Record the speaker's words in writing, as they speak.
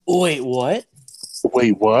Wait, what?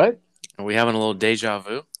 Wait, what? Are we having a little deja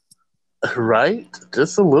vu? Right?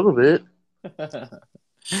 Just a little bit.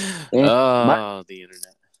 And my Oh, the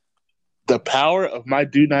internet. the power of my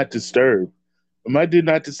do not disturb. When my do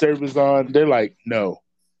not disturb is on, they're like, no,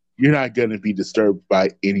 you're not gonna be disturbed by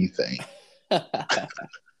anything. I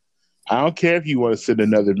don't care if you want to send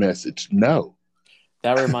another message. No.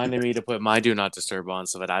 That reminded me to put my do not disturb on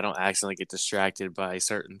so that I don't accidentally get distracted by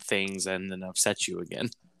certain things and then upset you again.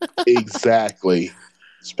 Exactly.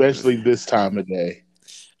 Especially this time of day.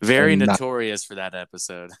 Very And not notorious for that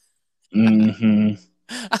episode. mm-hmm,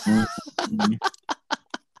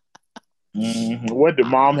 mm-hmm, What did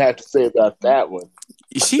mom have to say about that one?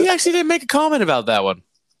 She actually didn't make a comment about that one.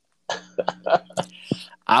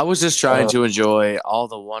 I was just trying Uh, to enjoy all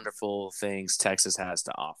the wonderful things Texas has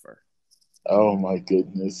to offer. oh my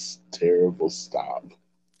goodness. Terrible stop.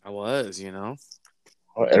 I was.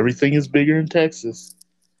 Oh, everything is bigger in Texas.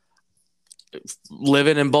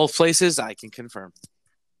 Living in both places, I can confirm.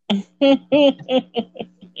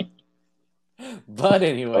 But Oh,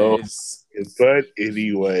 anyways, but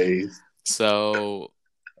anyways, so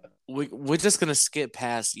we're just gonna skip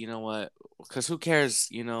past. You know what? Because who cares?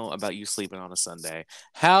 About you sleeping on a Sunday.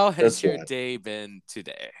 How has that's your right. day been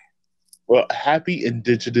today? Well, happy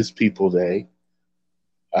Indigenous People Day.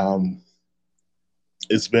 Um,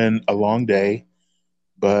 it's been a long day,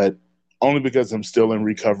 but only because I'm still in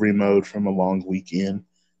recovery mode from a long weekend.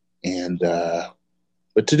 And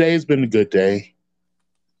but today has been a good day.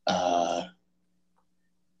 Uh,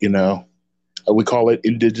 you know, we call it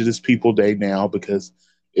Indigenous People Day now because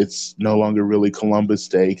it's no longer really Columbus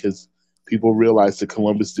Day because people realize that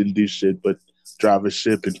Columbus didn't do shit but drive a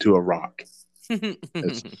ship into a rock,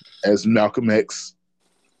 as as Malcolm X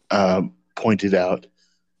pointed out,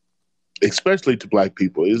 especially to black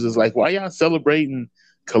people. It's just like, why y'all celebrating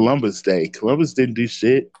Columbus Day? Columbus didn't do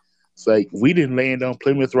shit. It's like we didn't land on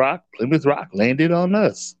Plymouth Rock. Plymouth Rock landed on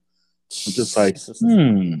us. I'm just like,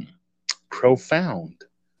 profound.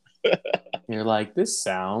 You're like, this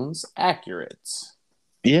sounds accurate.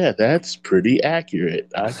 Yeah, that's pretty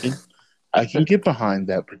accurate. I can get behind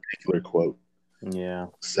that particular quote. Yeah.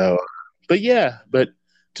 So, but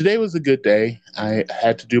today was a good day. I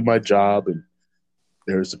had to do my job, and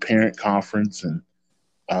there was a parent conference, and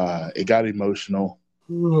it got emotional.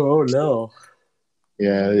 Oh no.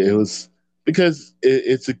 Yeah, it was because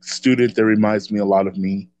it's a student that reminds me a lot of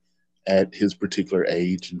me at his particular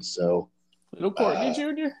age, and so Little Courtney uh,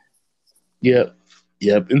 Jr. yep,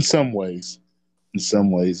 yep. In some ways, and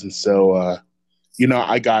so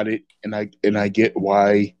I got it, and I get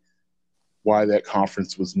why that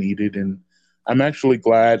conference was needed, and I'm actually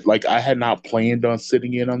glad. Like I had not planned on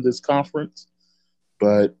sitting in on this conference,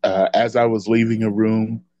 but as I was leaving a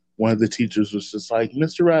room, one of the teachers was just like,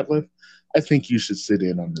 "Mr. Ratliff, I think you should sit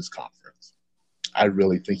in on this conference. I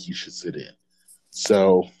really think you should sit in."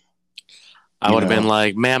 So, I you would have been know,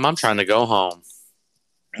 like, ma'am, I'm trying to go home.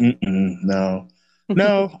 no,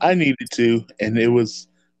 no, I needed to, and it was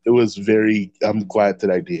very. I'm glad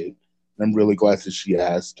that I did. I'm really glad that she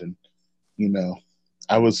asked, and you know,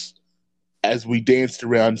 I was as we danced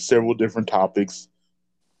around several different topics.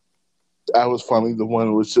 I was finally the one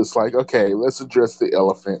who was just like, okay, let's address the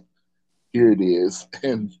elephant. Here it is,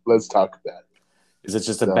 and let's talk about it. Is it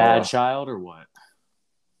just a So, bad child or what?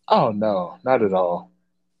 oh no, not at all,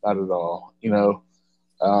 not at all.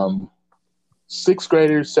 Um, sixth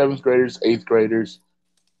graders, seventh graders, eighth graders.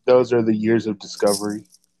 Those are the years of discovery,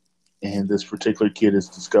 and this particular kid is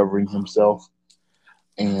discovering himself,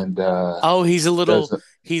 and Oh, he's a little doesn't.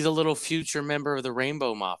 he's a little future member of the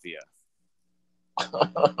Rainbow Mafia.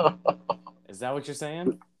 Is that what you're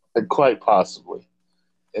saying? Quite possibly.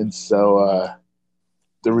 And so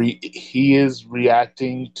he is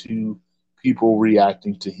reacting to people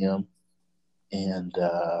reacting to him, and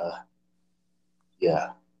yeah.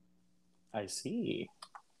 I see.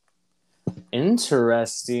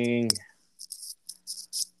 Interesting.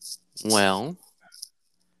 Well,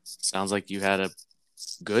 sounds like you had a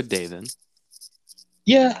good day then.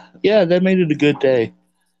 Yeah, that made it a good day.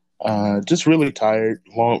 Just really tired,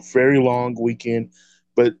 long, very long weekend,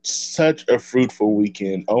 but such a fruitful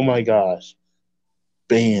weekend. Oh my gosh,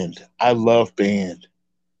 band! I love band.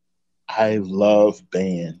 I love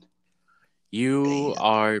band. You Band.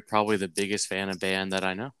 are probably the biggest fan of band that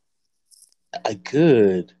I know. I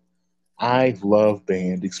could. I love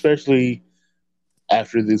band, especially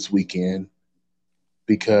after this weekend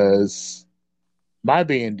because my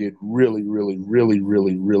band did really, really, really,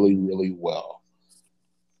 really, really, really well.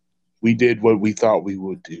 We did what we thought we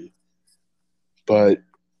would do, but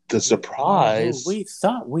the We are who surprise. we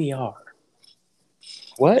thought we are.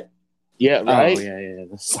 What? Yeah, Oh right. yeah, yeah.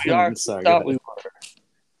 We are. We Sorry, go thought we ahead. were,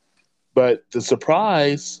 but the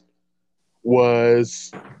surprise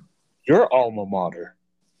was your alma mater.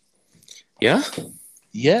 Yeah,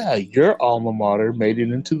 Yeah, your alma mater made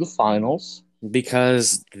it into the finals.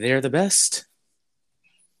 because they're the best.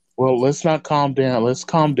 Well, let's not calm down. Let's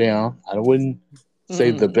calm down. I wouldn't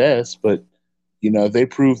say the best, but they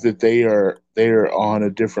proved that they are on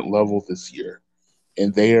a different level this year,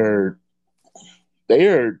 and they are they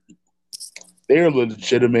are a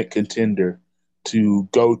legitimate contender to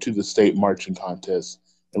go to the state marching contest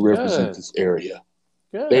and represent Good, this area.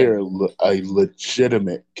 They good. are a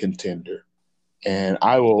legitimate contender, and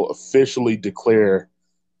I will officially declare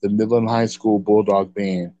the Midland High School Bulldog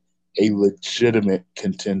Band a legitimate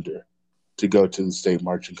contender to go to the state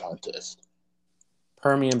marching contest.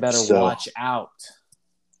 Permian better So, watch out.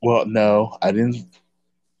 well, no, I didn't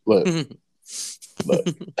look, look.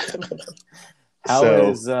 How So,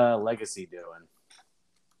 is Legacy doing?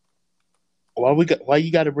 why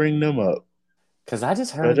you got to bring them up? Because I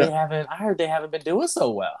just I heard they don't- haven't. I heard they haven't been doing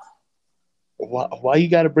so well. Why you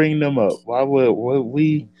got to bring them up? Why would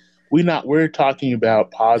we not? We're talking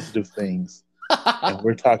about positive things, and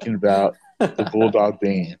we're talking about the Bulldog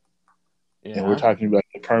Band, and we're Yeah. talking about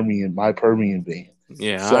my Permian band.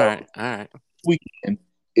 Yeah. All So right. All right. weekend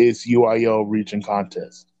is UIL region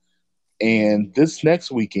contest. And this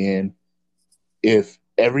next weekend, if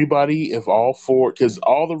all four, because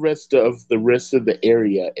all the rest of the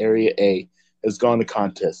area A, has gone to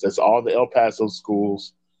contest. That's all the El Paso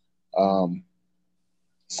schools, um,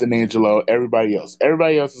 San Angelo, everybody else.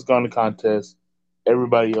 Everybody else has gone to contest.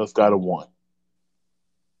 Everybody else got a one.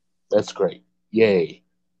 That's great. Yay.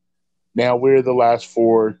 Now we're the last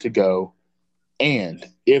four to go. And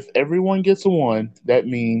if everyone gets a one, that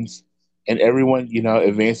means, and everyone,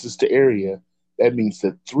 advances to area, that means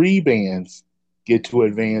that three bands get to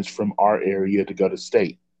advance from our area to go to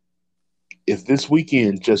state. If this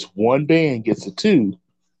weekend just one band gets a two,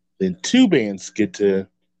 then two bands get to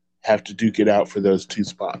have to duke it out for those two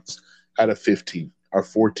spots out of 15 or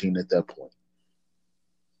 14 at that point.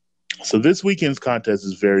 So this weekend's contest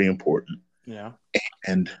is very important. Yeah.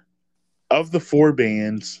 And of the four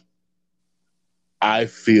bands, I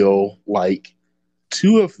feel like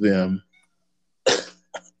two of them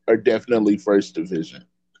are definitely first division.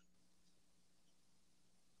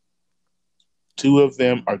 Two of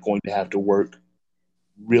them are going to have to work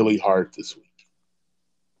really hard this week.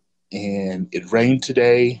 And it rained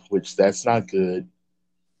today, which that's not good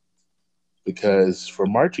because for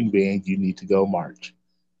marching band, you need to go march.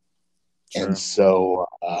 And True. so,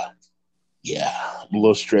 yeah, I'm a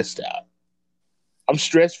little stressed out. I'm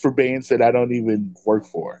stressed for bands that I don't even work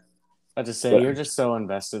for. I just say But you're just so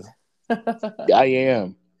invested. I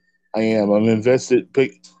am. I am. I'm invested.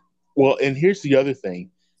 But, well, and here's the other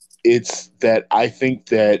thing. It's that I think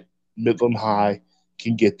that Midland High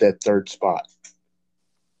can get that third spot.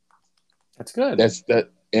 That's good. That's that,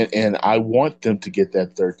 and I want them to get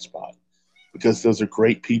that third spot because those are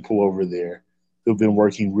great people over there who've been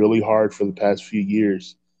working really hard for the past few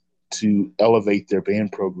years to elevate their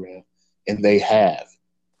band program, and they have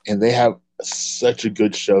such a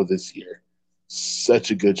good show this year, such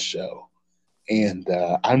a good show, and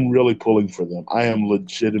I'm really pulling for them. I am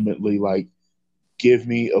legitimately like, give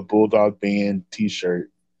me a Bulldog Band T-shirt,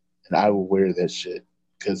 and I will wear that shit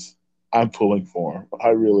because I'm pulling for them. I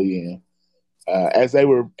really am. As they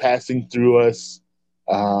were passing through us,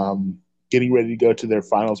 getting ready to go to their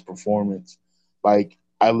finals performance, like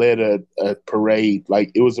I led a parade,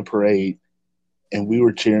 like it was a parade, and we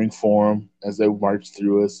were cheering for them as they marched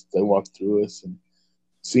through us. They walked through us, and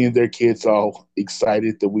seeing their kids all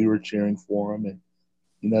excited that we were cheering for them,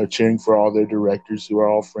 and cheering for all their directors who are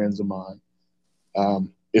all friends of mine.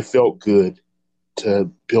 It felt good to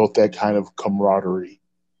build that kind of camaraderie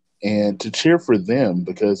and to cheer for them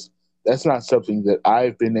because that's not something that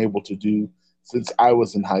I've been able to do since I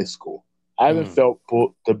was in high school. I haven't Mm. felt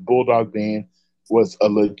the Bulldog Band was a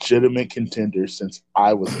legitimate contender since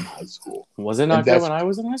I was in high school, Was it and not good that's when I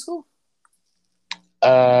was in high school?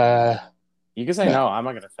 uh You can say no, no. I'm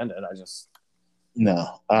not gonna offend it. I just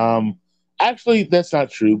no. Actually, that's not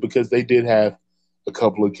true because they did have a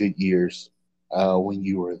couple of good years when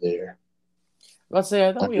you were there let's say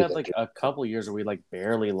I thought we under had that. like a couple years where we like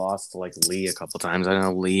barely lost to like Lee a couple times. I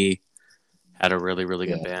know Lee had a really really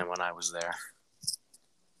good Yeah, band when I was there.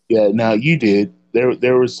 yeah. Now you did. There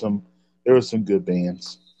were some good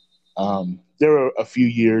bands. There were a few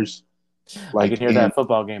years I can like hear in that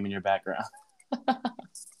football game in your background.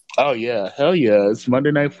 oh yeah, hell yeah, it's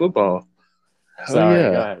Monday Night Football. Hell Sorry,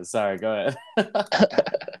 go yeah, ahead. Sorry, go ahead.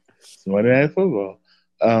 it's Monday Night Football.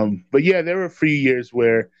 But yeah, there were a few years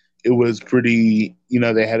where it was pretty,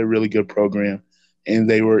 they had a really good program and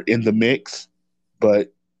they were in the mix.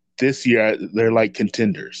 But this year, they're like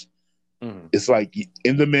contenders. Hmm. It's like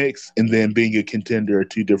in the mix and then being a contender are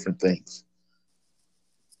two different things.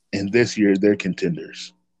 And this year, they're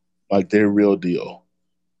contenders. Like they're real deal.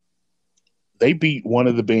 They beat one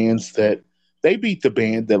of the bands that they beat the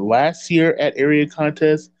band that last year at area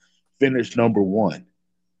contest finished number one.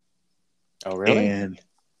 Oh, really? And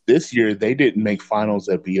this year they didn't make finals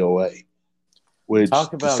at BOA, which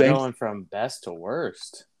Talk about going from best to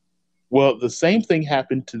worst. the same thing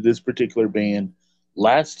happened to this particular band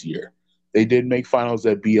last year. They didn't make finals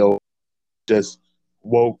at BOA, just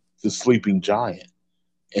woke the sleeping giant.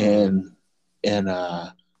 Hmm. And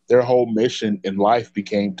their whole mission in life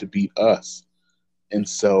became to beat us. And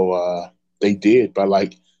so they did by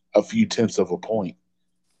like a few tenths of a point.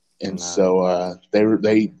 And Nah, so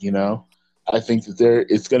I think that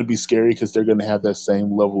it's going to be scary because they're going to have that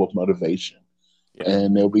same level of motivation, yeah.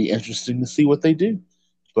 and it'll be interesting to see what they do.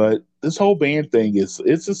 But this whole band thing it's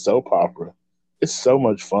a soap opera. It's so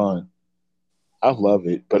much fun. I love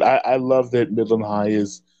it. But I love that Midland High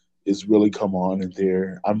is really come on and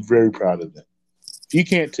there. I'm very proud of them. If you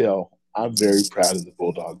can't tell, I'm very proud of the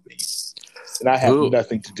Bulldog band, and I have Who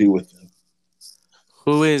nothing to do with them.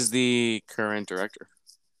 who is the current director?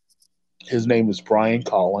 His name is Brian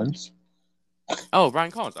Collins. Oh,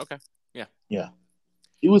 Brian Collins. Okay. Yeah. Yeah,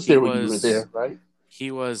 he was He there when you were was there, right? he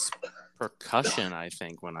was percussion, I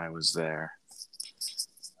think, when I was there.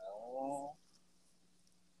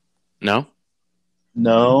 No?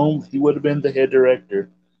 No, he would have been the head director.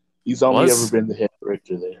 He's only ever Was? been the head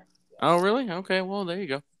director there. Oh, really? Okay, well, there you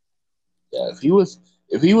go. Yeah, if he was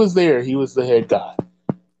there, he was the head guy.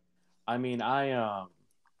 I mean, I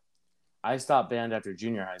stopped band after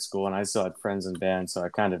junior high school, and I still had friends in band, so I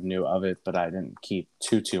kind of knew of it, but I didn't keep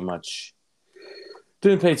too much,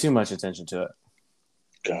 didn't pay too much attention to it.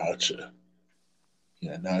 Gotcha.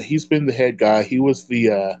 Yeah, no, he's been the head guy. He was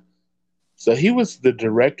the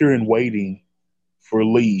director in waiting for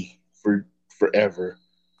Lee for forever,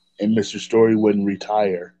 and Mr. Story wouldn't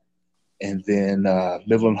retire. And then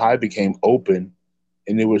Midland High became open,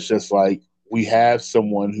 and it was just like we have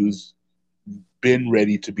someone who's been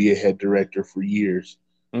ready to be a head director for years.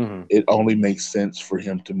 Hmm. It only makes sense for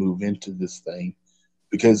him to move into this thing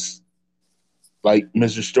because, like,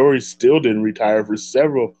 Mr. Story still didn't retire for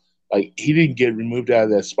several, like, he didn't get removed out of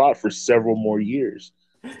that spot for several more years.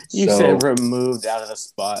 You So, said removed out of the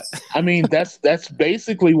spot. I mean, that's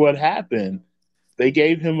basically what happened. They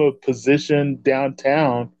gave him a position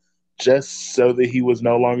downtown just so that he was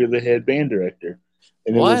no longer the head band director.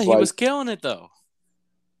 And it What? was He like, was killing it though.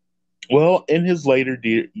 well, in his later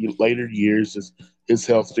years, his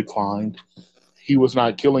health declined. He was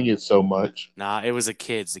not killing it so much. Nah, it was the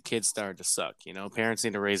kids. The kids started to suck. Parents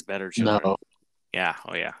need to raise better No, children. Yeah.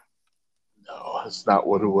 Oh yeah. no, that's not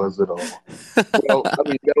what it was at all. Well, I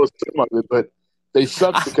mean, that was some of it, but they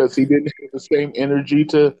sucked I, because he didn't have the same energy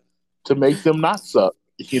to make them not suck.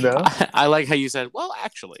 You know. I like how you said, "Well,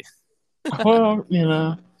 actually." Well,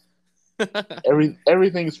 I'm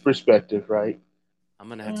everything's perspective, right?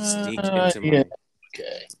 gonna have to sneak into Yeah. my.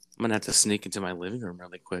 Okay. I'm gonna have to sneak into my living room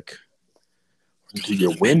really quick. We're Into going your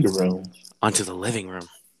on a bit. window room. Onto the living room.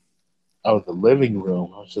 Oh, the living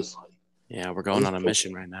room. I was just like, Yeah, we're what going is on a the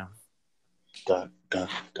mission right now. dun dun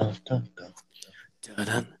dun dun dun?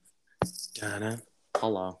 Dun-dun, dun-dun.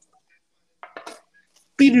 Hello.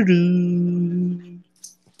 Be-doo-doo.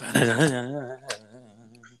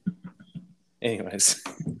 Anyways.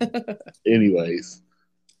 Anyways,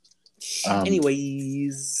 um,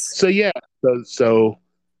 Anyways. so yeah, so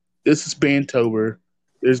this is Bantober.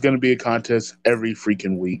 There's going to be a contest every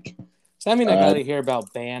freaking week. Does that mean I Uh, gotta hear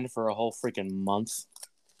about band for a whole freaking month?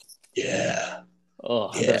 yeah, Oh,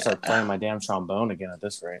 I better yeah, start playing my damn trombone again at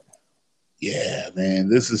this rate. yeah, man.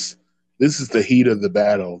 This is the heat of the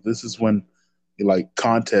battle. This is when you like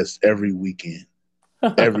contest every weekend,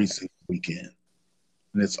 every single weekend,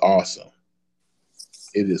 and it's awesome.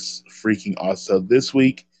 It is freaking awesome. So this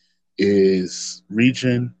week is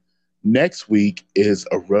region. Next week is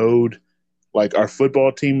a road. Like our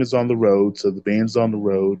football team is on the road, so the band's on the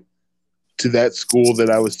road to that school that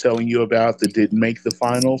I was telling you about that didn't make the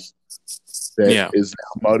finals, that Yeah. is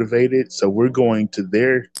now motivated. So we're going to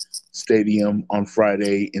their stadium on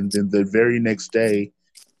Friday, and then the very next day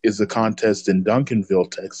is a contest in Duncanville,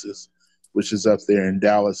 Texas, which is up there in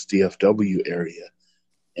Dallas DFW area,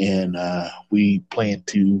 and we plan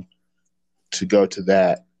to go to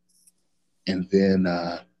that, and then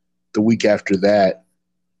the week after that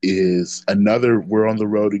is another. We're on the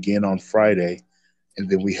road again on Friday, and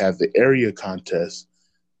then we have the area contest,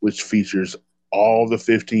 which features all the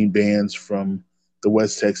 15 bands from the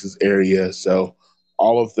West Texas area. So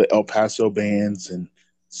all of the El Paso bands and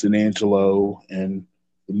San Angelo and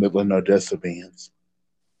the Midland Odessa bands.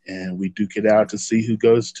 And we duke it out to see who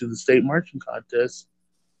goes to the state marching contest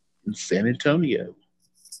in San Antonio.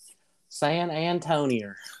 San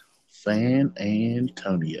Antonio. San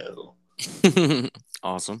Antonio.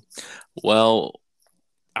 Awesome. Well,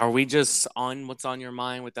 are we just on what's on your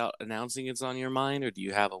mind without announcing it's on your mind, or do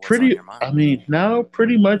you have a what's on Pretty your mind? I mean, no,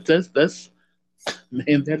 pretty much that's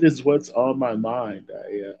man, that is what's on my mind.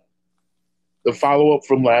 The follow up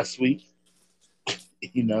from last week,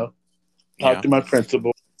 you know, talked Yeah. to my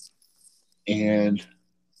principal, and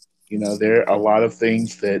there are a lot of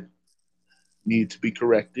things that need to be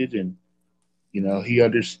corrected, and he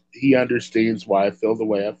understands why I feel the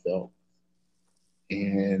way I felt,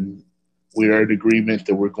 and we are in agreement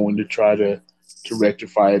that we're going to try to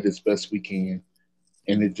rectify it as best we can,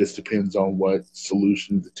 and it just depends on what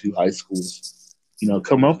solution the two high schools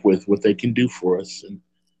come up with, what they can do for us, and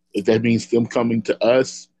if that means them coming to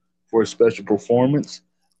us for a special performance,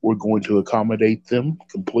 we're going to accommodate them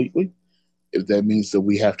completely. If that means that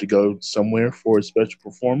we have to go somewhere for a special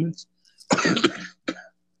performance,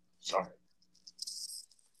 sorry,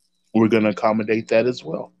 we're going to accommodate that as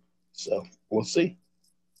well. So we'll see.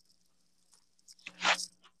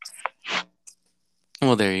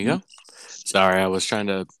 Well, there you go. Sorry, I was trying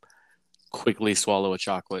to quickly swallow a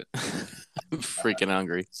chocolate. I'm freaking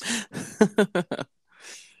hungry.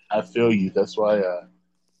 I feel you. That's why you're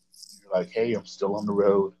like, hey, I'm still on the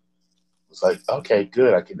road. It's like, okay,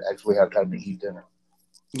 good. I can actually have time to eat dinner.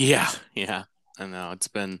 Yeah. I know it's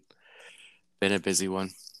been a busy one.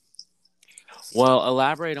 Well,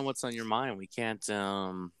 elaborate on what's on your mind. We can't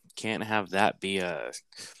have that be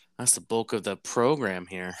that's the bulk of the program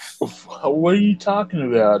here. What are you talking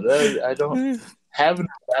about? I don't have an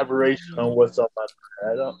elaboration on what's on my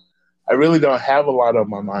mind. I really don't have a lot on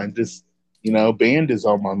my mind. Just, band is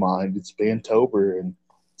on my mind. It's Bandtober and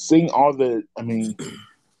seeing all the, I mean,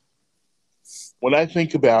 when I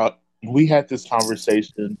think about, we had this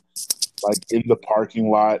conversation like in the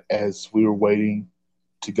parking lot as we were waiting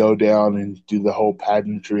to go down and do the whole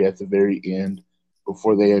pageantry at the very end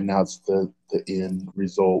before they announced the end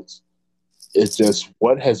results. It's just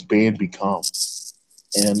what has band become?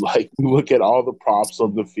 And like we look at all the props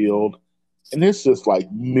on the field, and it's just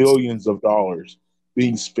like millions of dollars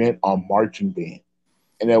being spent on marching band.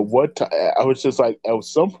 And at what time? I was just like, at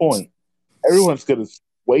some point, everyone's gonna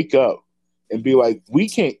wake up and be like, we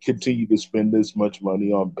can't continue to spend this much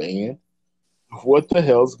money on band. What the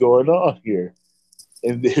hell's going on here?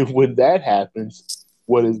 And then when that happens,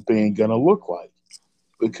 what is band gonna look like?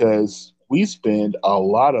 Because we spend a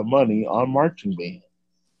lot of money on marching band.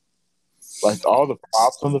 Like all the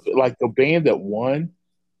props on like the band that won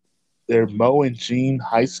their Mo and Jean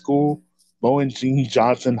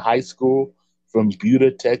Johnson High School from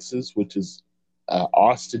Buda, Texas, which is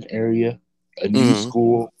Austin area, a new Mm-hmm.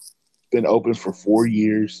 school, been open for 4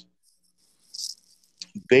 years.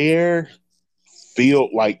 Their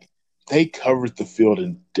field, like they covered the field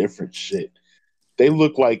in different shit. They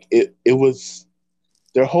look like it was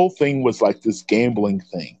their whole thing was like this gambling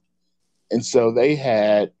thing. And so they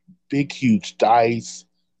had big, huge dice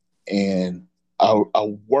and a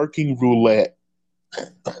working roulette. You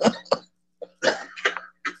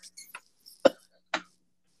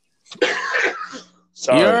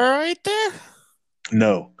Sorry. all right there?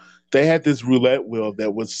 No. They had this roulette wheel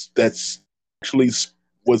that's actually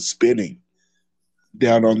was spinning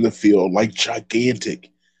down on the field, like gigantic.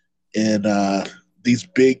 And these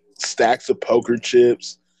big stacks of poker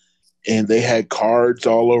chips, and they had cards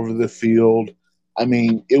all over the field. I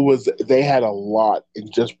mean, they had a lot in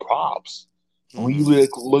just props. And when you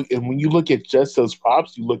Mm-hmm. when you look at just those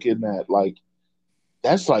props, you look in that like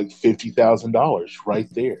that's like $50,000 right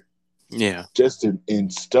there, Yeah. just in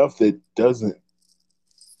stuff that doesn't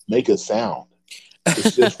make a sound.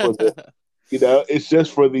 It's just for the it's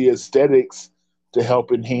just for the aesthetics to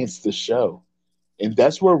help enhance the show, and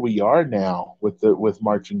that's where we are now with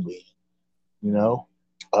marching band. You know,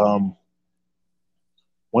 um,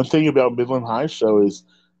 one thing about Midland High Show is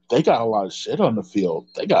they got a lot of shit on the field.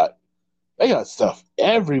 They got stuff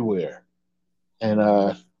everywhere. And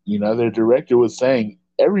their director was saying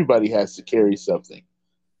everybody has to carry something.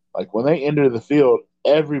 Like when they enter the field,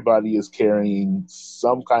 everybody is carrying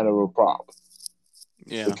some kind of a prop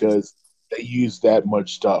Yeah. because they use that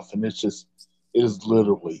much stuff, and it is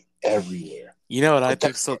literally everywhere. You know what I But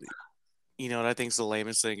think that's so you know what I think's the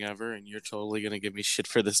lamest thing ever, and you're totally gonna give me shit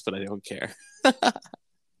for this, but I don't care.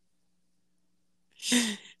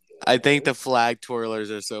 I think the flag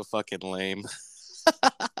twirlers are so fucking lame.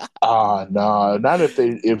 No, not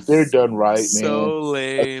if they're done right, man. So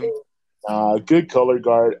lame. Good color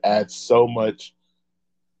guard adds so much.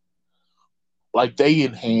 Like they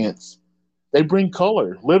enhance, they bring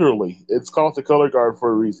color. Literally, it's called the color guard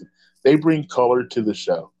for a reason. They bring color to the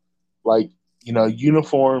show. Like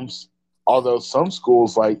uniforms. Although some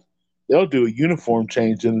schools they'll do a uniform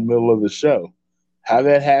change in the middle of the show. How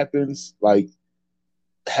that happens, like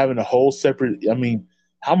having a whole separate. I mean,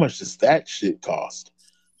 how much does that shit cost?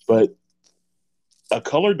 But a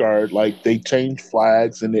color guard, like they change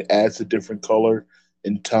flags and it adds a different color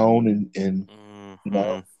and tone and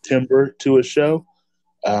Hmm. timbre to a show.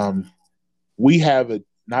 Um, we have a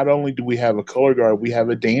not only do we have a color guard, we have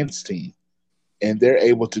a dance team, and they're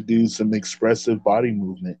able to do some expressive body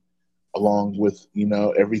movement along with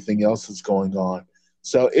everything else that's going on.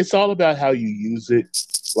 So it's all about how you use it.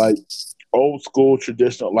 Like old school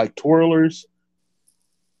traditional, like twirlers,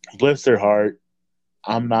 bless their heart.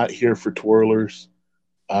 I'm not here for twirlers.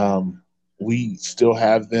 Um, we still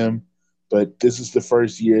have them, but this is the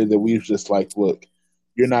first year that we've just like, look,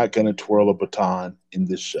 you're not going to twirl a baton in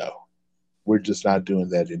this show. We're just not doing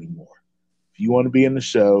that anymore. If you want to be in the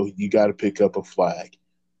show, you got to pick up a flag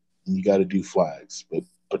and you got to do flags. But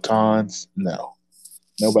batons, no,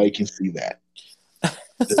 nobody can see that.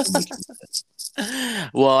 Doesn't make any sense.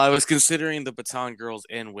 Well, I was considering the baton girls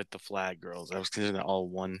in with the flag girls. I was considering it all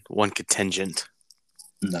one contingent.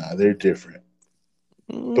 Nah, they're different.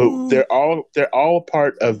 But Mm. they're all a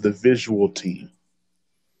part of the visual team.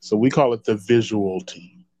 So we call it the visual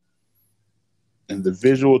team. And the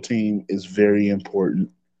visual team is very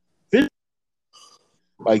important.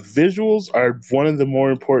 Like visuals are one of the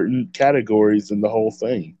more important categories in the whole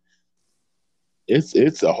thing.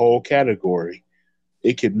 It's a whole category.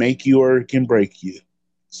 It can make you or it can break you.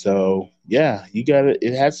 So yeah, you gotta.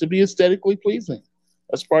 It has to be aesthetically pleasing.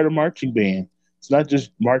 That's part of marching band. It's not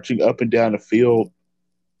just marching up and down the field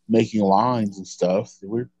making lines and stuff.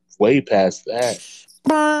 We're way past that.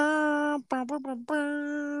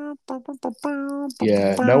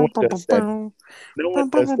 Yeah, no one does that. No one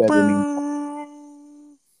does that anymore.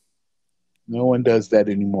 No one does that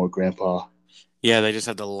anymore, Grandpa. Yeah, they just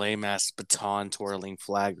have the lame ass baton twirling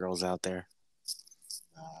flag girls out there.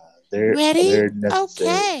 They're necessary.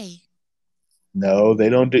 Okay. No, they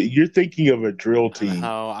don't do. You're thinking of a drill team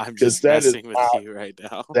No, I'm because just messing with you right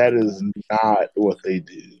now. that is not what they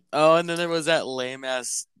do. Oh, and then there was that lame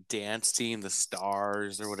ass dance team, the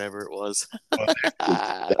Stars or whatever it was. Well,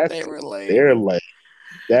 that's They were 'cause lame. they're late.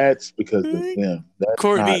 That's because of them. That's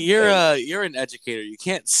Courtney, not you're a. you're an educator. You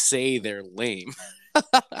can't say they're lame.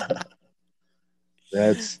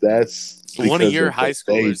 That's One of because your of high what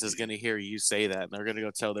they schoolers is do. going to hear you say that, and they're going to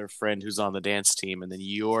go tell their friend who's on the dance team, and then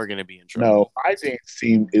you're going to be in No, trouble. my dance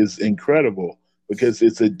team is incredible because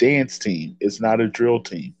it's a dance team. It's not a drill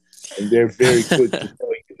team, and they're very quick to tell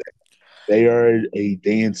you that they are a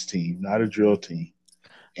dance team, not a drill team.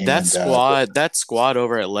 that And squad, that squad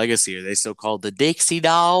over at Legacy, are they still called the Dixie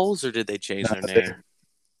Dolls, or did they change no, their name?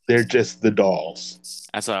 they're just the dolls.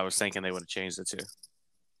 That's what I was thinking they would have changed it to.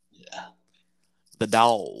 Yeah, The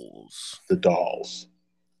Dolls. the dolls.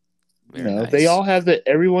 Very They nice. all have that.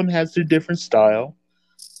 Everyone has their different style,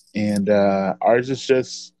 and ours is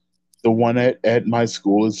just the one at my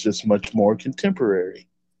school is just much more contemporary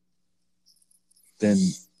than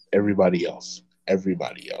everybody else.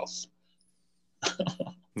 Everybody else.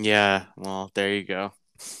 Yeah, well, there you go.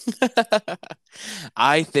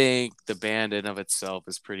 I think the band in of itself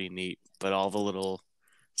is pretty neat, but all the little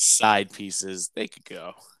side pieces, they could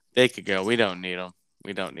go. They could go. We don't need them.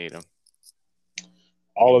 We don't need them.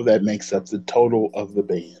 All of that makes up the total of the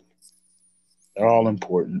band. They're all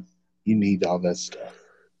important. You need all that stuff.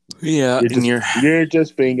 Yeah, You're and just you're you're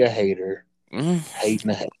just being a hater, a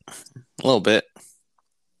hating a hate. little bit.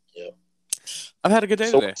 Yep. I've had a good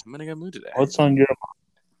day So today. I'm in a good mood today. what's on your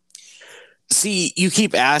See, you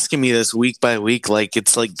keep asking me this week by week, like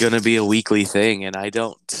it's like gonna be a weekly thing, and I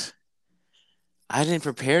didn't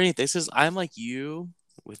prepare anything. I'm like you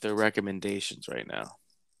with the recommendations right now.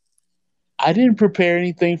 I didn't prepare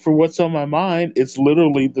anything for what's on my mind. It's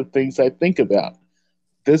literally the things I think about.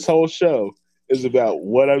 This whole show is about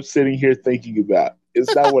what I'm sitting here thinking about.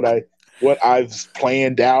 It's not what I've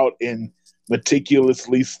planned out and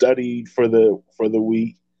meticulously studied for the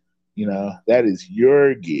week. That is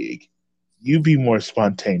your gig. You be more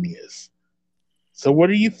spontaneous. So what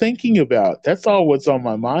are you thinking about? That's all what's on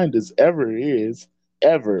my mind is ever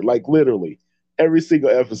like literally every single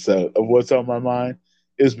episode of what's on my mind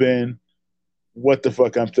has been what the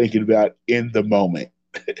fuck I'm thinking about in the moment.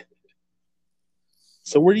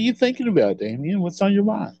 So what are you thinking about, Damien? What's on your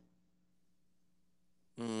mind?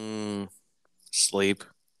 Mm, sleep.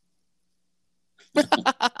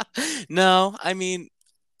 No, I mean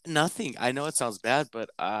nothing. I know it sounds bad, but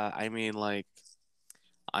I mean like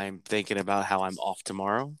I'm thinking about how I'm off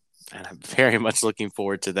tomorrow, and I'm very much looking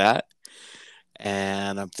forward to that.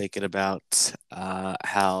 And I'm thinking about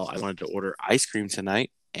how I wanted to order ice cream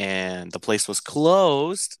tonight, and the place was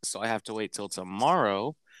closed, so I have to wait till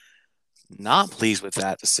tomorrow. Not pleased with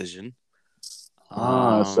that decision.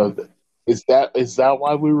 Ah, Um, is that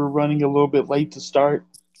why we were running a little bit late to start?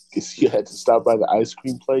 Because you had to stop by the ice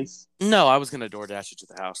cream place. no, I was gonna DoorDash it to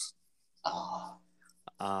the house. Ah,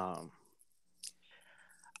 Um,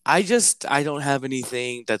 I don't have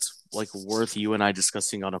anything that's like worth you and I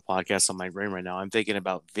discussing on a podcast on my brain right now. I'm thinking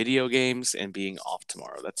about video games and being off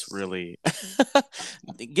tomorrow. That's really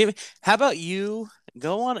give. How about you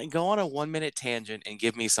go on a 1 minute tangent and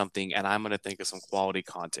give me something, and I'm gonna think of some quality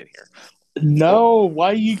content here. Or no,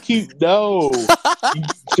 why you keep no? You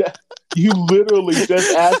ju- you literally just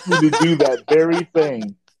asked me to do that very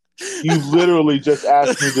thing. You literally just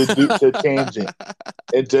asked me to do to tangent.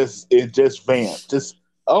 It just vamped. Just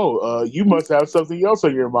you must have something else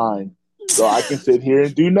on your mind. So I can sit here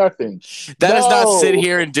and do nothing. That is not sit No.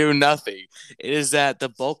 here and do nothing. It is that the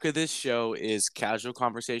bulk of this show is casual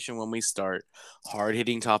conversation when we start, hard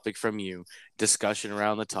hitting topic from you, discussion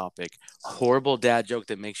around the topic, horrible dad joke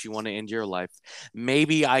that makes you want to end your life.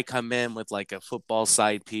 Maybe I come in with like a football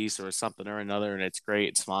side piece or something or another, and it's great,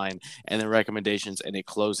 it's fine, and the recommendations, and it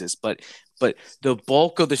closes. But the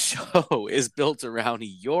bulk of the show is built around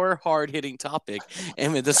your hard hitting topic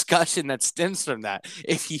and the discussion that stems from that.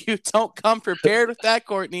 If you don't come prepared with that,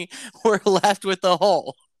 Courtney, we're left with a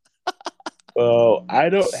hole. Well, I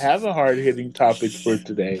don't have a hard hitting topic for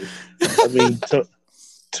today. I mean,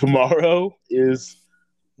 tomorrow is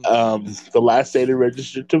the last day to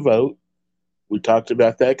register to vote. We talked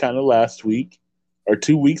about that kind of last week or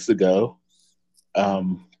 2 weeks ago.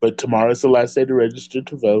 But tomorrow is the last day to register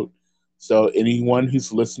to vote. So anyone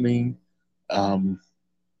who's listening, um,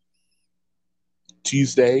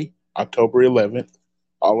 Tuesday, October 11th,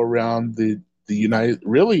 all around the United.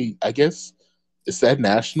 Really, I guess is that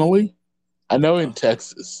nationally? I know in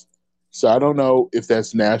Texas, so I don't know if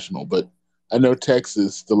that's national, but I know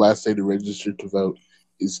Texas. The last day to register to vote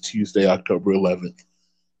is Tuesday, October 11th.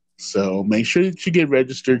 So make sure that you get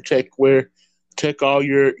registered. Check all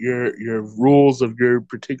your rules of your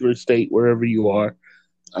particular state wherever you are.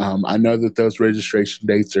 I know that those registration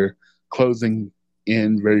dates are closing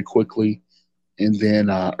in very quickly, and then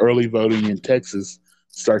early voting in Texas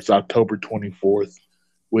starts October 24th.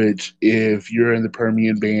 Which, if you're in the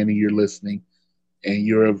Permian band and you're listening and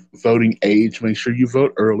you're of voting age, make sure you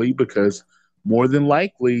vote early because more than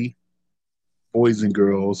likely, boys and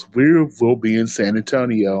girls, will be in San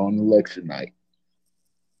Antonio on election night,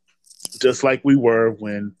 just like we were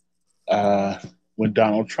uh, when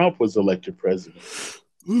Donald Trump was elected president.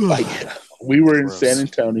 Like we were in San Gross.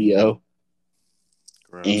 Antonio,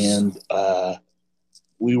 Gross. and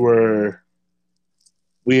we were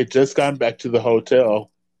we had just gone back to the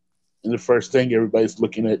hotel, and the first thing everybody's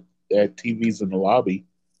looking at TVs in the lobby,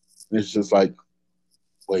 and it's just like,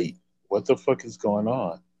 wait, what the fuck is going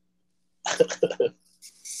on?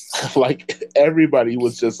 Like everybody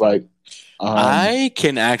was just like, I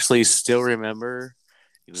can actually still remember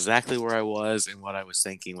exactly where I was and what I was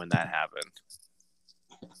thinking when that happened.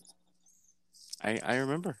 I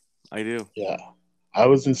remember. I do. yeah, I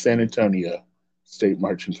was in San Antonio state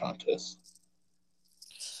marching contest.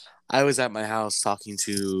 I was at my house talking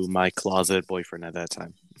to my closet boyfriend at that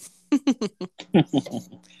time.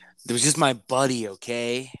 It was just my buddy,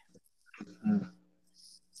 okay?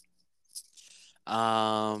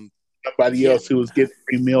 Um, Somebody yeah. else who was getting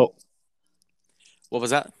free milk. What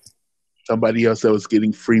was that? Somebody else that was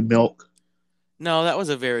getting free milk. No, that was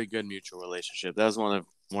a very good mutual relationship. That was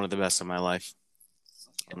one of the best in my life.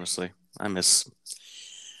 Honestly, I miss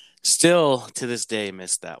still to this day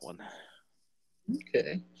miss that one.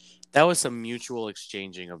 Okay. That was some mutual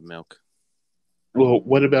exchanging of milk. Well,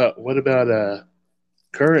 what about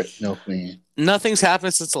current milkman? Nothing's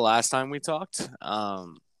happened since the last time we talked. I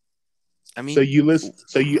So mean, you listen.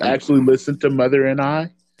 So you I'm, actually listened to Mother and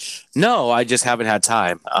I. no, I just haven't had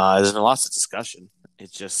time. There's been lots of discussion.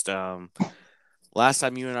 It's just last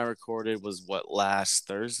time you and I recorded was what last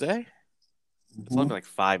Thursday. It's only Mm-hmm. been like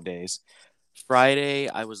 5 days. Friday,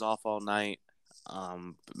 I was off all night.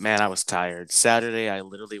 Man, I was tired. Saturday, I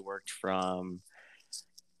literally worked from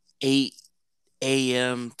 8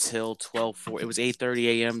 a.m. till 12:40. It was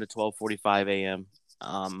 8:30 a.m. to 12:45 a.m.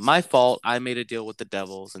 My fault. I made a deal with the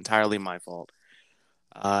devil. It's entirely my fault.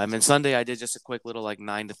 And then Sunday I did just a quick little like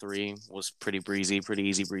 9 to 3, was pretty breezy, pretty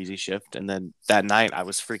easy breezy shift. And then that night I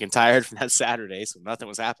was freaking tired from that Saturday, so nothing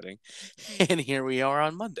was happening. And here we are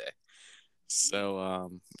on Monday.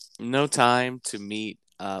 So no time to meet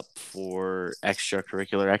up for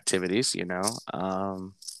extracurricular activities, you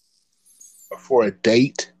know. For a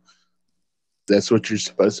date, that's what you're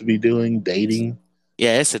supposed to be doing, dating.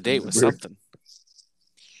 Yeah, it's a date with something.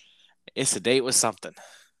 It's a date with something.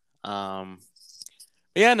 Um,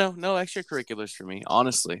 yeah, no extracurriculars for me.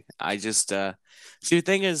 Honestly, I just see the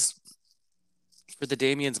thing is for the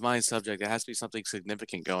Damien's Mind subject, there has to be something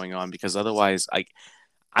significant going on because otherwise,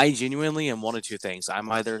 I genuinely am one of two things. I'm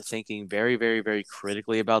either thinking very, very, very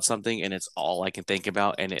critically about something and it's all I can think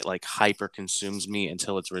about and it like hyper consumes me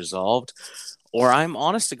until it's resolved, or I'm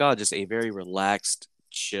honest to God just a very relaxed,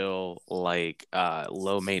 chill, like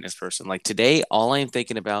low maintenance person. Like today, all I'm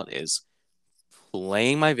thinking about is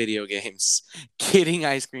playing my video games, getting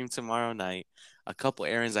ice cream tomorrow night, a couple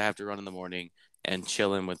errands I have to run in the morning, and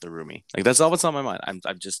chilling with the roomie. Like that's all what's on my mind.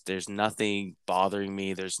 I'm just there's nothing bothering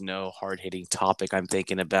me. There's no hard hitting topic I'm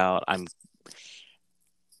thinking about. I'm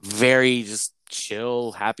very just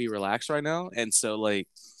chill, happy, relaxed right now. And so like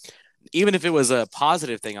even if it was a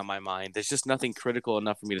positive thing on my mind, there's just nothing critical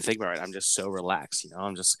enough for me to think about it. I'm just so relaxed, you know.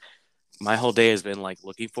 I'm just my whole day has been like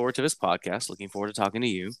looking forward to this podcast, looking forward to talking to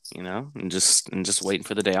you, you know, and just waiting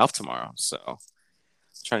for the day off tomorrow. So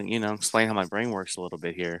trying to, explain how my brain works a little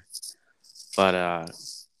bit here. But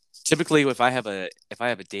typically if I have a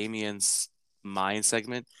Damien's mind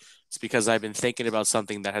segment, it's because I've been thinking about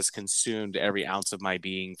something that has consumed every ounce of my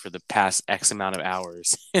being for the past X amount of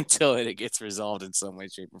hours until it gets resolved in some way,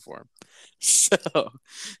 shape, or form. So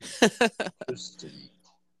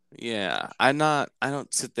yeah, I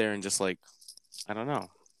don't sit there and just like I don't know.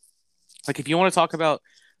 Like if you want to talk about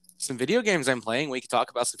some video games I'm playing, we can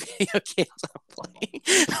talk about some video games I'm playing.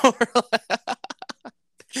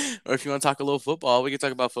 Or if you want to talk a little football, we can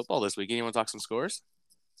talk about football this weekend. You want to talk some scores?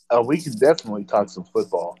 We can definitely talk some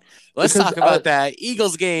football. Let's talk about that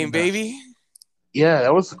Eagles game, baby. Yeah,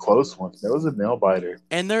 that was a close one. That was a nail biter.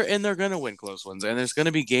 And they're gonna win close ones. And there's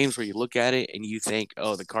gonna be games where you look at it and you think,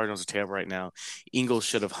 oh, the Cardinals are terrible right now. Eagles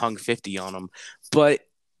should have hung 50 on them. But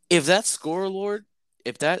if that scoreboard,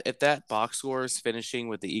 if that box score is finishing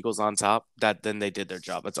with the Eagles on top, then they did their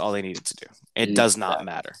job. That's all they needed to do. It does not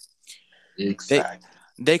matter. Exactly.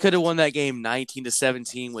 They could have won that game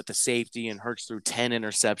 19-17 with the safety and Hurts threw 10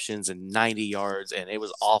 interceptions and 90 yards, and it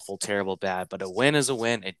was awful, terrible, bad. But a win is a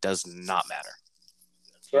win. It does not matter.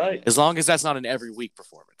 That's right. As long as that's not an every week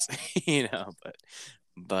performance, you know.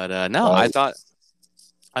 But no, I thought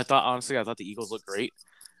honestly, I thought the Eagles looked great.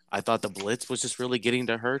 I thought the blitz was just really getting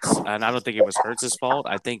to Hurts, and I don't think it was Hurts' fault.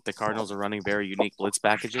 I think the Cardinals are running very unique blitz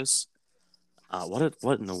packages. What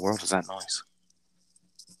in the world is that noise?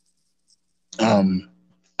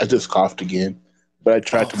 I just coughed again, but I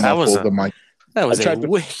tried to muffle the mic. That was a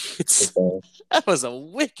wicked. That was a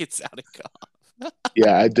wicked sounding cough.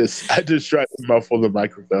 Yeah, I just tried to muffle the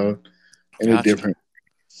microphone in a different.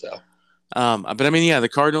 So, but I mean, yeah, the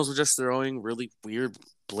Cardinals were just throwing really weird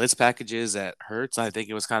blitz packages at Hurts. I think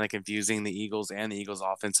it was kind of confusing the Eagles and the Eagles'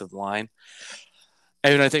 offensive line.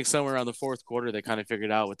 And I think somewhere around the fourth quarter, they kind of figured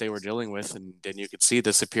out what they were dealing with, and then you could see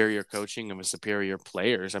the superior coaching and the superior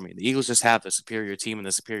players. I mean, the Eagles just have the superior team and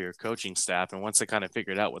the superior coaching staff, and once they kind of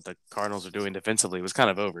figured out what the Cardinals were doing defensively, it was kind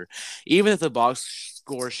of over. Even if the box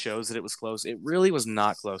score shows that it was close, it really was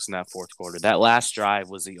not close in that fourth quarter. That last drive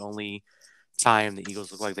was the only time the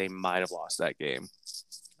Eagles looked like they might have lost that game.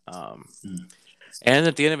 And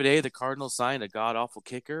at the end of the day, the Cardinals signed a god awful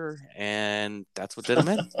kicker, and that's what did them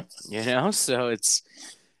in. You know, so it's.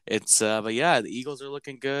 But yeah, the Eagles are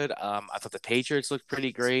looking good. I thought the Patriots looked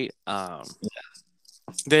pretty great.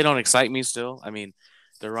 They don't excite me still. I mean,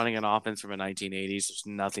 they're running an offense from the 1980s. There's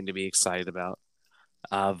nothing to be excited about.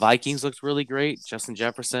 Vikings looked really great. Justin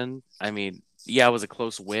Jefferson. I mean, yeah, it was a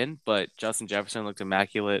close win, but Justin Jefferson looked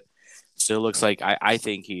immaculate. Still looks like I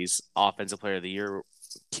think he's Offensive Player of the Year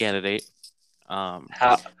candidate. How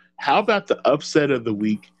about the upset of the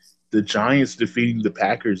week? The Giants defeating the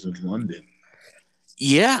Packers in London.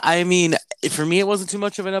 Yeah, I mean, for me, it wasn't too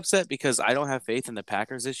much of an upset because I don't have faith in the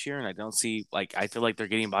Packers this year, and I don't see I feel like they're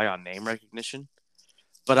getting by on name recognition.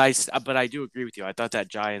 But I do agree with you. I thought that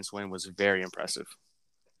Giants win was very impressive.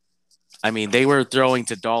 I mean, they were throwing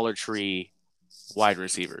to Dollar Tree wide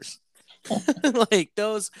receivers. Like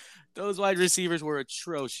those wide receivers were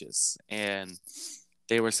atrocious, and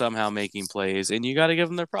they were somehow making plays, and you got to give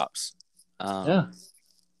them their props. Yeah.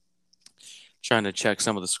 Trying to check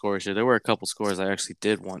some of the scores here. There were a couple scores I actually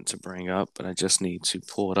did want to bring up, but I just need to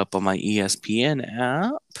pull it up on my ESPN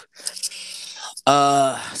app.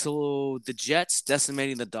 So the Jets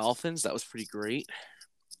decimating the Dolphins, that was pretty great.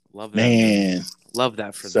 Love that for Man, love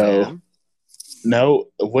that for so them. no,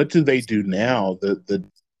 what do they do now?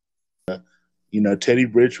 Teddy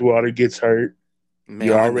Bridgewater gets hurt. You're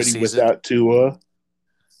Mail in the already season. without Tua,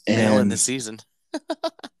 Mail in the and season.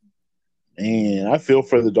 man, I feel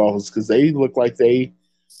for the Dolphins because they look like they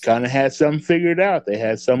kind of had something figured out. They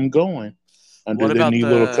had something going under What their about new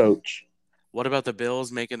little the coach. what about the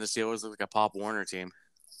Bills making the Steelers look like a Pop Warner team?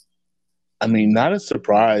 I mean, not a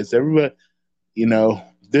surprise. Everybody,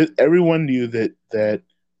 everyone knew that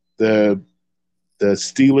the the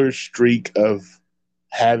Steelers' streak of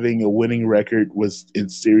having a winning record was in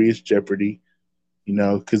serious jeopardy.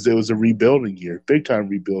 Because it was a rebuilding year, big time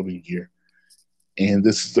rebuilding year, and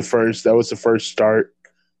this is the first. That was the first start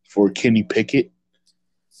for Kenny Pickett,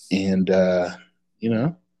 and you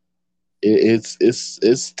know,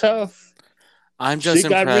 it's tough. I'm just Shit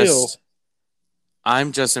got real. impressed.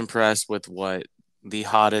 I'm just impressed with what the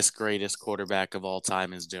hottest, greatest quarterback of all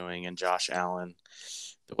time is doing, and Josh Allen.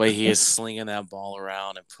 The way he is slinging that ball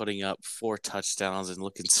around and putting up 4 touchdowns and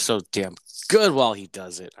looking so damn good while he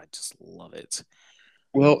does it. I just love it.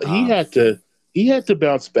 Well, he Um, had to he had to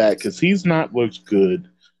bounce back because he's not looked good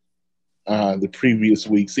the previous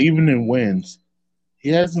weeks, even in wins. He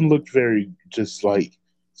hasn't looked very just like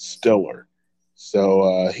stellar.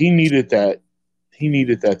 So he needed that. He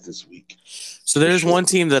needed that this week so for there's one sure.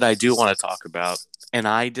 team that I do want to talk about, and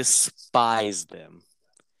I despise them,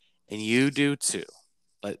 and you do too.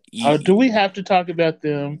 But Do we have to talk about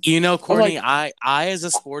them? I Courtney, like. I as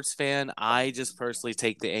a sports fan, I just personally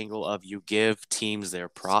take the angle of you give teams their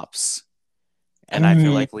props, and I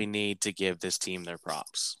feel Mm, like we need to give this team their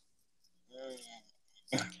props.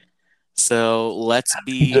 So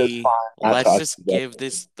just fine. I talk about them.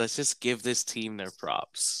 let's just give this team their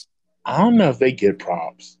props. I don't know if they get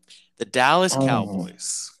props. The Dallas Um,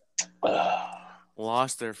 Cowboys uh,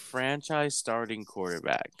 lost their franchise starting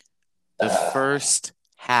quarterback the uh, first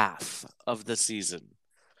half of the season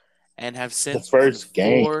and have the since won first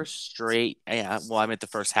game. four straight. Yeah, well, I meant the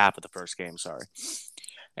first half of the first game. Sorry,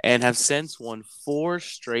 and have since won 4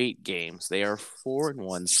 straight games. They are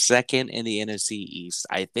 4-1, second in the NFC East.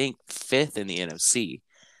 I think fifth in the NFC,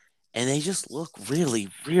 and they just look really,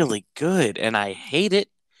 really good. And I hate it.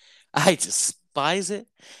 I despise it,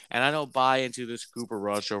 and I don't buy into this Cooper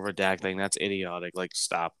Rush over Dak thing. That's idiotic. Like,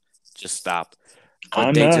 stop, just stop. I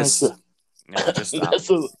But they know. just no, just stop, That's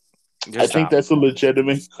a. I just think stop. that's a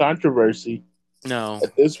legitimate controversy No,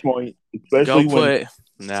 at this point, go especially when put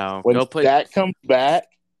no, when go put Dak comes back.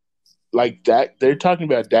 Like Dak, they're talking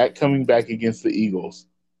about Dak coming back against the Eagles,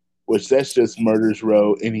 which that's just murder's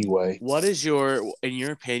row anyway. What is in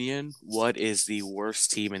your opinion, what is the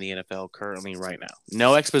worst team in the NFL currently right now?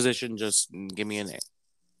 No exposition, just give me a name.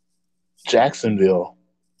 Jacksonville.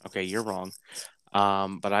 Okay, you're wrong.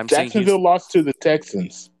 But I'm saying Jacksonville lost to the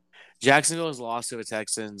Texans. Jacksonville has lost to the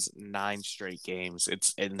Texans 9 straight games.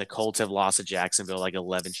 And the Colts have lost to Jacksonville like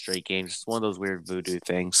 11 straight games. It's one of those weird voodoo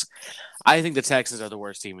things. I think the Texans are the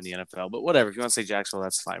worst team in the NFL, but whatever. If you want to say Jacksonville,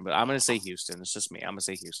 that's fine. But I'm going to say Houston. It's just me. I'm going to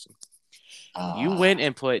say Houston. You Uh, went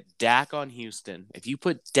and put Dak on Houston. If you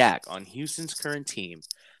put Dak on Houston's current team,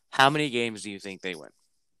 how many games do you think they win?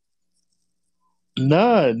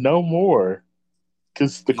 none, no more.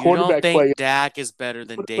 Because the You don't quarterback play, think Dak is better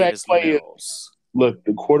than quarterback Davis play is Mills? look,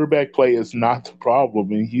 the quarterback play is not the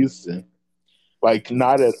problem in Houston. Like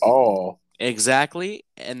not at all. Exactly.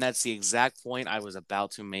 And that's the exact point I was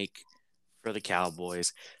about to make for the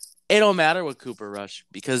Cowboys. It don't matter with Cooper Rush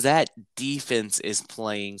because that defense is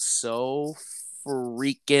playing so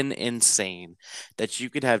freaking insane that you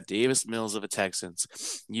could have Davis Mills of the Texans.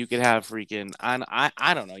 You could have freaking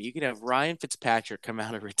I don't know. You could have Ryan Fitzpatrick come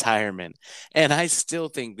out of retirement, and I still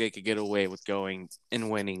think they could get away with going and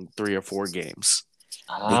winning 3 or 4 games.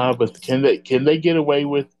 They But can they get away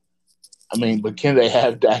with? I mean, but can they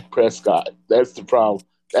have Dak Prescott? That's the problem.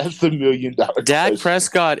 That's the $1 million Dak question.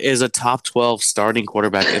 Prescott is a top 12 starting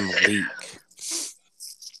quarterback in the league.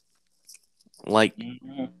 Like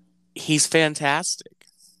Mhm. he's fantastic.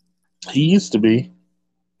 He used to be.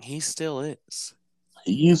 He still is.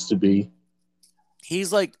 He used to be.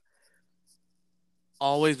 He's like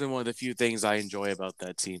always been one of the few things I enjoy about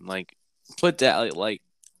that team. Like, put Dak, like,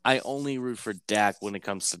 I only root for Dak when it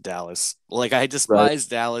comes to Dallas. Like, I Right. despise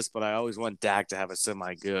Dallas, but I always want Dak to have a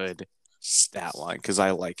semi good stat line because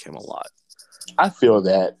I like him a lot. I feel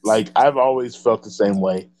that. Like I've always felt the same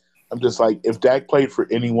way. I'm just like if Dak played for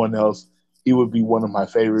anyone else, he would be one of my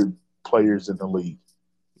favorite players in the league.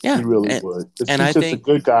 Yeah, He really would. Because and he's I just a think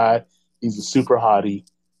good guy. He's a super hottie,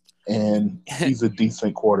 and he's a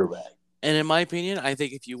decent quarterback. And in my opinion, I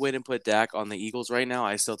think if you wait and put Dak on the Eagles right now,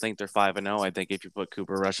 I still think they're 5-0. I think if you put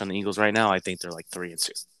Cooper Rush on the Eagles right now, I think they're like 3-2.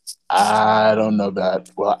 I don't know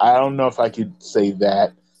that. Well, I don't know if I could say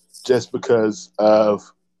that just because of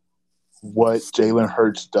what Jalen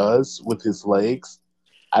Hurts does with his legs.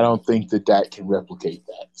 I don't think that Dak can replicate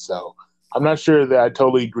that. So I'm not sure that I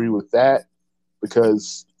totally agree with that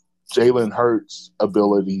because Jalen Hurts'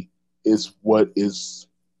 ability is what is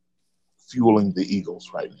fueling the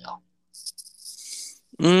Eagles right now,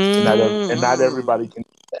 and not everybody Mm, can.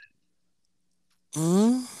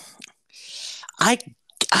 mm. I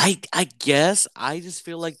I guess I just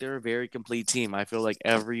feel like they're a very complete team. I feel like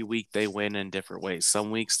every week they win in different ways. Some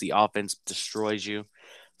weeks the offense destroys you.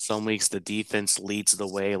 Some weeks the defense leads the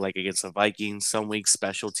way, like against the Vikings. Some weeks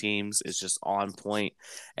special teams is just on point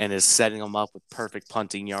and is setting them up with perfect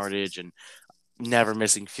punting yardage and never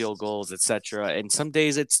missing field goals, etc. And some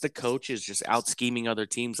days it's the coaches just out scheming other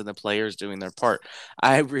teams and the players doing their part.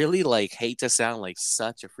 I really like hate to sound like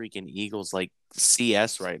such a freaking Eagles like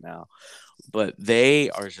CS right now, but they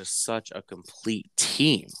are just such a complete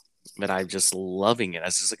team that I'm just loving it.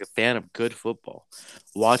 As just like a fan of good football,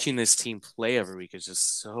 watching this team play every week is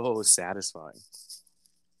just so satisfying.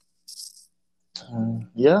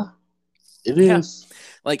 Yeah, it Yeah, is.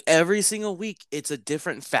 like every single week, it's a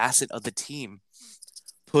different facet of the team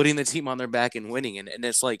putting the team on their back and winning. And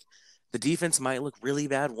it's like the defense might look really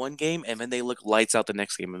bad one game and then they look lights out the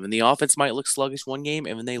next game. And then the offense might look sluggish one game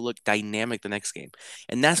and then they look dynamic the next game.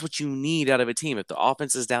 And that's what you need out of a team. If the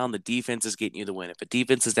offense is down, the defense is getting you the win. If the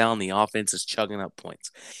defense is down, the offense is chugging up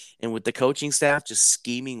points. And with the coaching staff just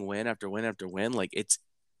scheming win after win after win, like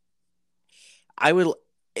I would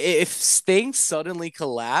if things suddenly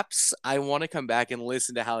collapse, I want to come back and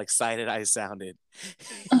listen to how excited I sounded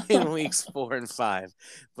in weeks 4 and 5.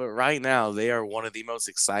 But right now, they are one of the most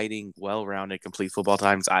exciting, well-rounded, complete football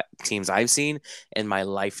teams I've seen in my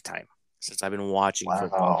lifetime since I've been watching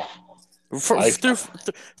football. Wow. For, through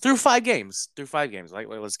Lifetime. through 5 games, like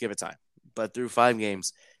let's give it time. But through 5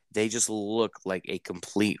 games, they just look like a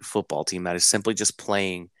complete football team that is simply just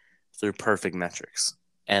playing through perfect metrics,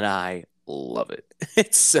 and I love it.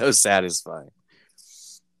 It's so satisfying.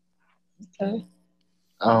 Okay.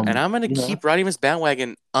 And I'm gonna You know, keep riding this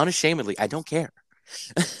bandwagon unashamedly. I don't care.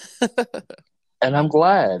 and I'm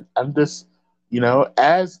glad. I'm just,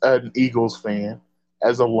 as an Eagles fan,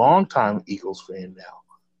 as a longtime Eagles fan now,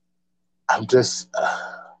 I'm just,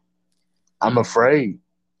 I'm afraid.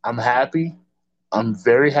 I'm happy. I'm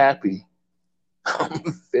very happy. I'm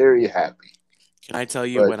very happy. Can I tell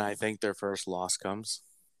you But when I think their first loss comes?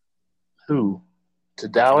 who? To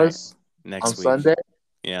Can I Dallas on next week? Sunday?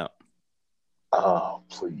 Yeah. Oh,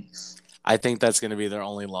 please. I think that's going to be their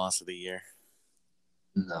only loss of the year.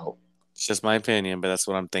 No. It's just my opinion, but that's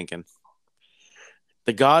what I'm thinking.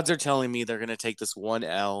 The gods are telling me they're going to take this one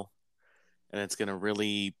L and it's going to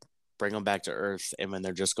really bring them back to earth, and then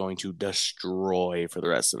they're just going to destroy for the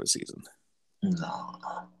rest of the season. No.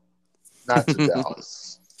 Not to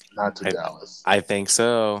Dallas. Not to I, Dallas. I think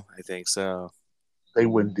so. I think so. They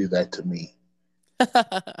wouldn't do that to me.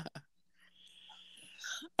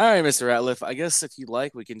 All right, Mr. Ratliff. I guess if you'd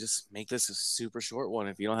like, we can just make this a super short one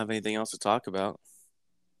if you don't have anything else to talk about.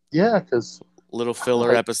 Yeah, because Little I filler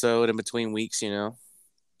like, episode in between weeks, you know.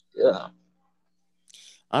 yeah.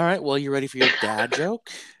 All right, well, you ready for your dad joke?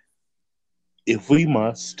 If we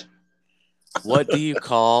must, What do you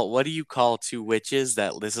call two witches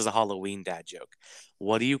that this is a Halloween dad joke.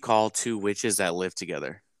 What do you call two witches that live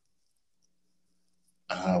together?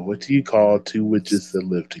 what do you call two witches that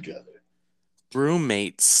live together?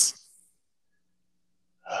 Broommates.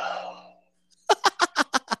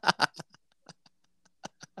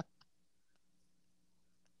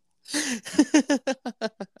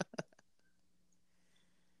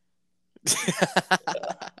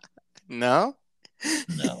 No?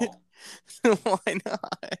 No. Why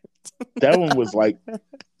not? That one was like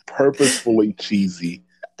purposefully cheesy.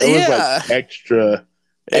 That was like Yeah, extra,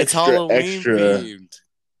 it's Halloween extra. themed.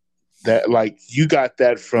 That like you got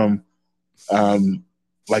that from um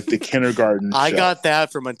like the kindergarten I show. got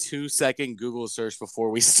that from a 2-second Google search before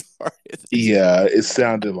we started. Yeah, it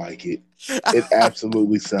sounded like it. It All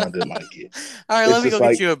absolutely sounded like it. right, It's let me just go get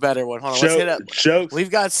like you a better one. Hold on, let's hit up. jokes, We've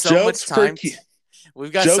got so much jokes for time.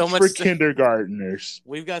 We've got so jokes for much. kindergartners.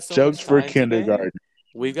 We've got so much Jokes for time today. kindergarten.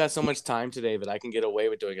 We've got so much time today that I can get away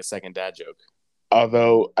with doing a second dad joke.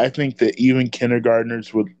 Although I think that even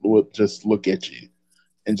kindergartners would just look at you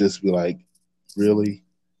and just be like, "Really,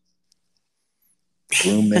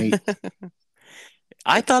 roommate?"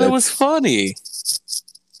 I thought it was That's funny.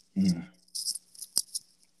 mm,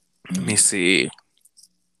 Let me mm. see.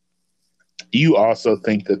 You also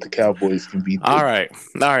think that the Cowboys can beat All the right.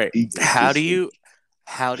 All right. Eagles this week.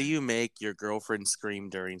 How do you make your girlfriend scream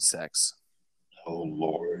during sex? Oh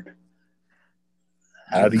Lord.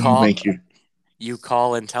 How You do you call make your you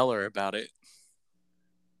call and tell her about it.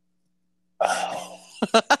 oh.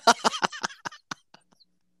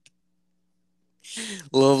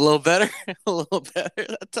 A little better. A little better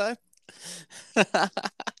that time.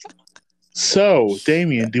 So,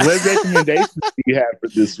 Damien, what recommendations do you have for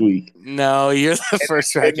this week? No, you're the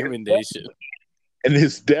first And it's, recommendation. and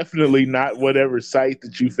it's definitely not whatever site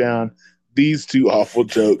that you found these two awful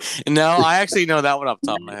jokes. No, I actually know that one off the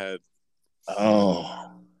top of my head.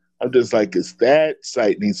 Oh, I'm just like, because that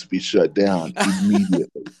site needs to be shut down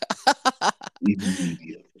immediately.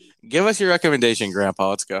 Immediately. Give us your recommendation, Grandpa.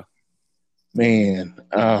 Let's go. Man,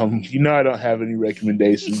 I don't have any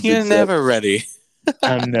recommendations You're except never ready.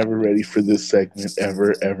 I'm never ready for this segment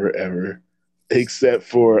ever, ever, ever. Except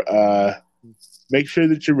for make sure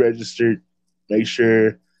that you're registered. Make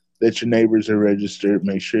sure that your neighbors are registered.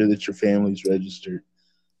 Make sure that your family's registered.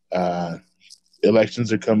 Uh,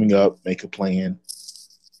 Elections are coming up. Make a plan.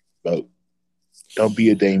 Vote. Don't be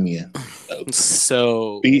a Damien. Vote.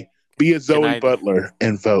 So Be a can Zoe I Butler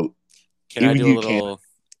and vote. can I Even do a you can. little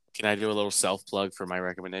can I do a little self plug for my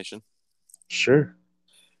recommendation? Sure.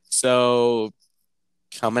 So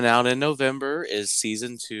coming out in November is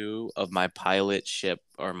season 2 of my pilot ship,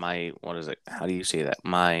 or my, what is it? How do you say that?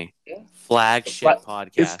 My flagship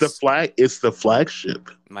podcast. It's the flagship.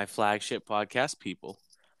 My flagship podcast, People.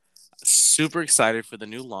 Super excited for the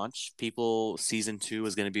new launch. People season 2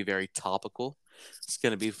 is going to be very topical. It's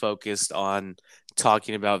going to be focused on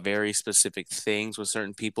talking about very specific things with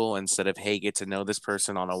certain people instead of, hey, get to know this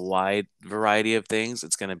person on a wide variety of things.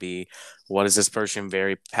 It's going to be, what is this person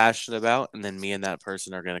very passionate about? And then me and that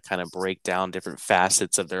person are going to kind of break down different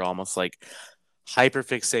facets of their almost like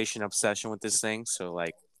hyperfixation obsession with this thing. So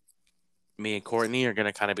like me and Courtney are going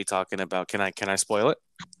to kind of be talking about, can I spoil it?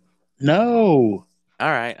 No. All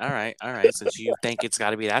right. Since you think it's got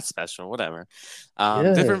to be that special, whatever.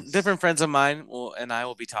 Yes. Different friends of mine and I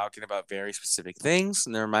will be talking about very specific things,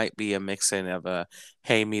 and there might be a mix in of a,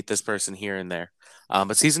 hey, meet this person here and there.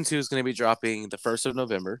 But season 2 is going to be dropping the 1st of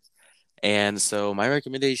November, and so my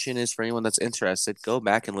recommendation is for anyone that's interested, go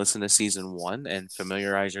back and listen to season 1 and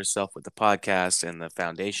familiarize yourself with the podcast and the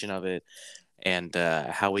foundation of it, and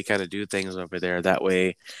how we kind of do things over there. That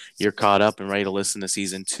way, you're caught up and ready to listen to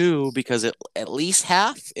season 2, because at least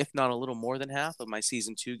half, if not a little more than half, of my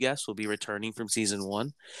season 2 guests will be returning from season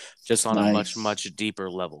 1, just on a much, Nice. much deeper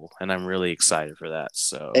level. And I'm really excited for that.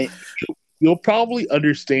 So, And you'll probably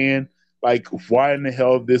understand like why in the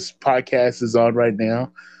hell this podcast is on right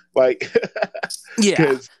now. Like, yeah.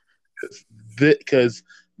 because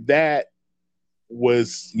that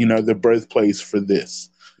was the birthplace for this.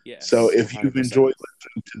 Yes. So if you've 100%. enjoyed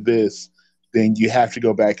listening to this, then you have to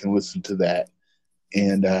go back and listen to that,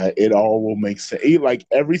 and it all will make sense. Like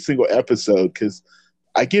every single episode, because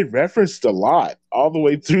I get referenced a lot all the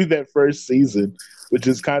way through that first season, which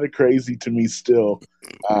is kind of crazy to me still.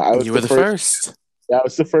 You were the first. I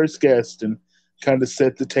was the first guest and kind of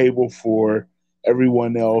set the table for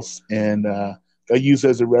everyone else, and I use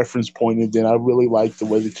as a reference point. And then I really liked the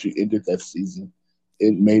way that you ended that season.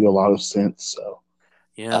 It made a lot of sense. So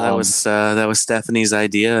Yeah, that was Stephanie's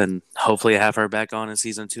idea, and hopefully I have her back on in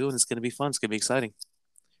season 2, and it's gonna be fun. It's gonna be exciting.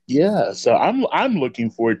 yeah, so I'm looking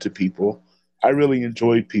forward to People. I really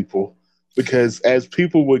enjoyed People because as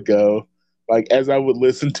People would go, like as I would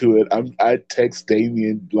listen to it, I'd text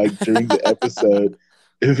Damien like during the episode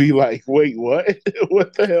and be like, "Wait, what?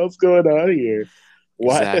 What the hell's going on here?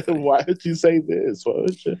 Why? Exactly. Why did you say this? What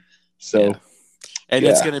was you?" Yeah. So And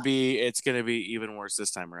yeah, it's gonna be even worse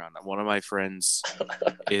this time around. One of my friends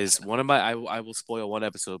is one of my I will spoil one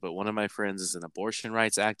episode, but one of my friends is an abortion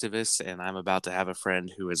rights activist, and I'm about to have a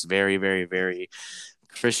friend who is very, very, very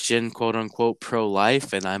Christian, quote unquote, pro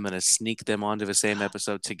life, and I'm gonna sneak them onto the same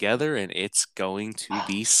episode together, and it's going to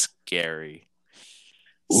be scary.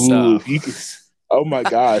 ooh, So if you could, oh my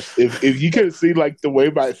gosh, if you could see like the way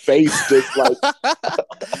my face just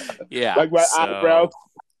yeah. like my eyebrows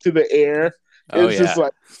So to the air. oh It's just yeah.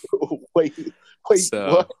 like, wait,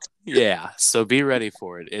 So what? yeah, so be ready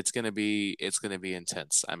for it. It's gonna be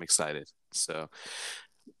intense. I'm excited. So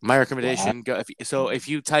my Wow. recommendation, if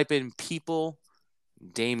you type in People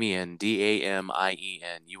Damien, Damien,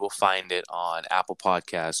 you will find it on Apple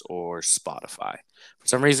Podcasts or Spotify. For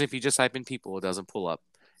some reason, if you just type in People, it doesn't pull up.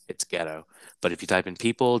 It's ghetto. But if you type in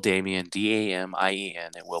People Damien, Damien,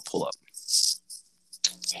 it will pull up.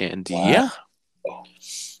 And Wow. yeah.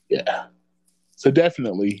 Yeah. So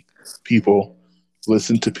definitely, People,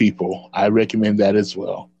 listen to People. I recommend that as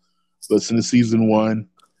well. listen to season 1,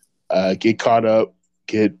 get caught up,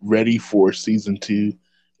 get ready for season 2.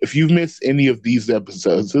 If you've missed any of these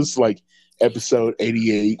episodes, this is like episode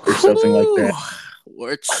 88 or something like Whew, that.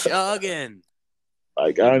 we're chugging.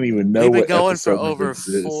 Like, I don't even know We've been what going for episode number over this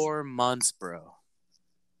is. 4 months, bro.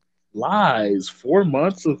 Lies. 4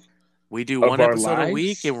 months We do of one our episode a week,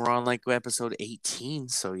 lives? and we're on like episode 18.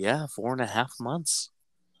 So yeah, 4.5 months.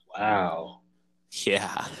 Wow.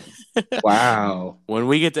 Yeah. Wow. When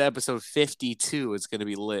we get to episode 52, it's gonna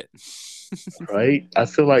be lit. Right? I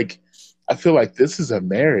feel like this is a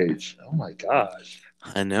marriage. Oh my gosh.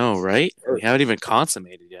 I know, right? We haven't even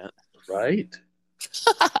consummated yet. Right?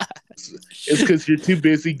 It's because you're too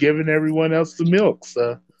busy giving everyone else the milk.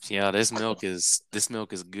 So Yeah, this milk is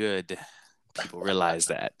good. People realize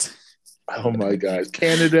that. oh my gosh.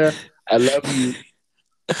 Canada, I love you.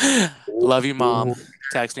 Love you, Mom.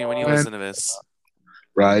 Text me when you listen to this.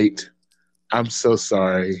 Right. I'm so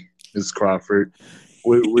sorry, Ms. Crawford.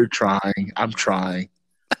 We're trying. I'm trying.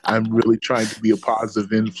 I'm really trying to be a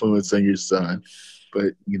positive influence on your son.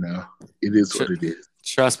 But, it is what it is.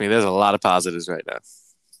 Trust me, there's a lot of positives right now.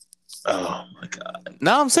 Oh, my God.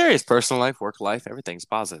 No, I'm serious. Personal life, work life, everything's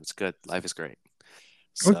positive. It's good. Life is great.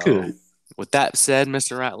 So, Okay. with that said,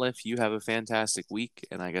 Mr. Ratliff, you have a fantastic week.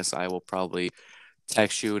 And I guess I will probably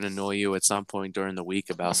text you and annoy you at some point during the week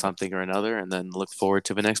about something or another, and then look forward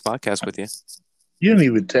to the next podcast with you. You don't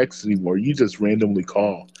even text anymore. You just randomly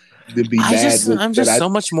call. Then be mad. I'm just so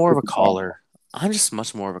much more of a caller. I'm just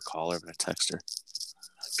much more of a caller than a texter.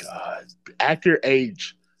 God, at your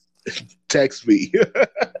age, text me.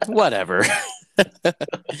 Whatever.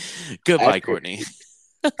 Goodbye, Courtney.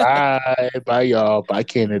 Bye, y'all. Bye,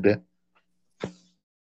 Canada.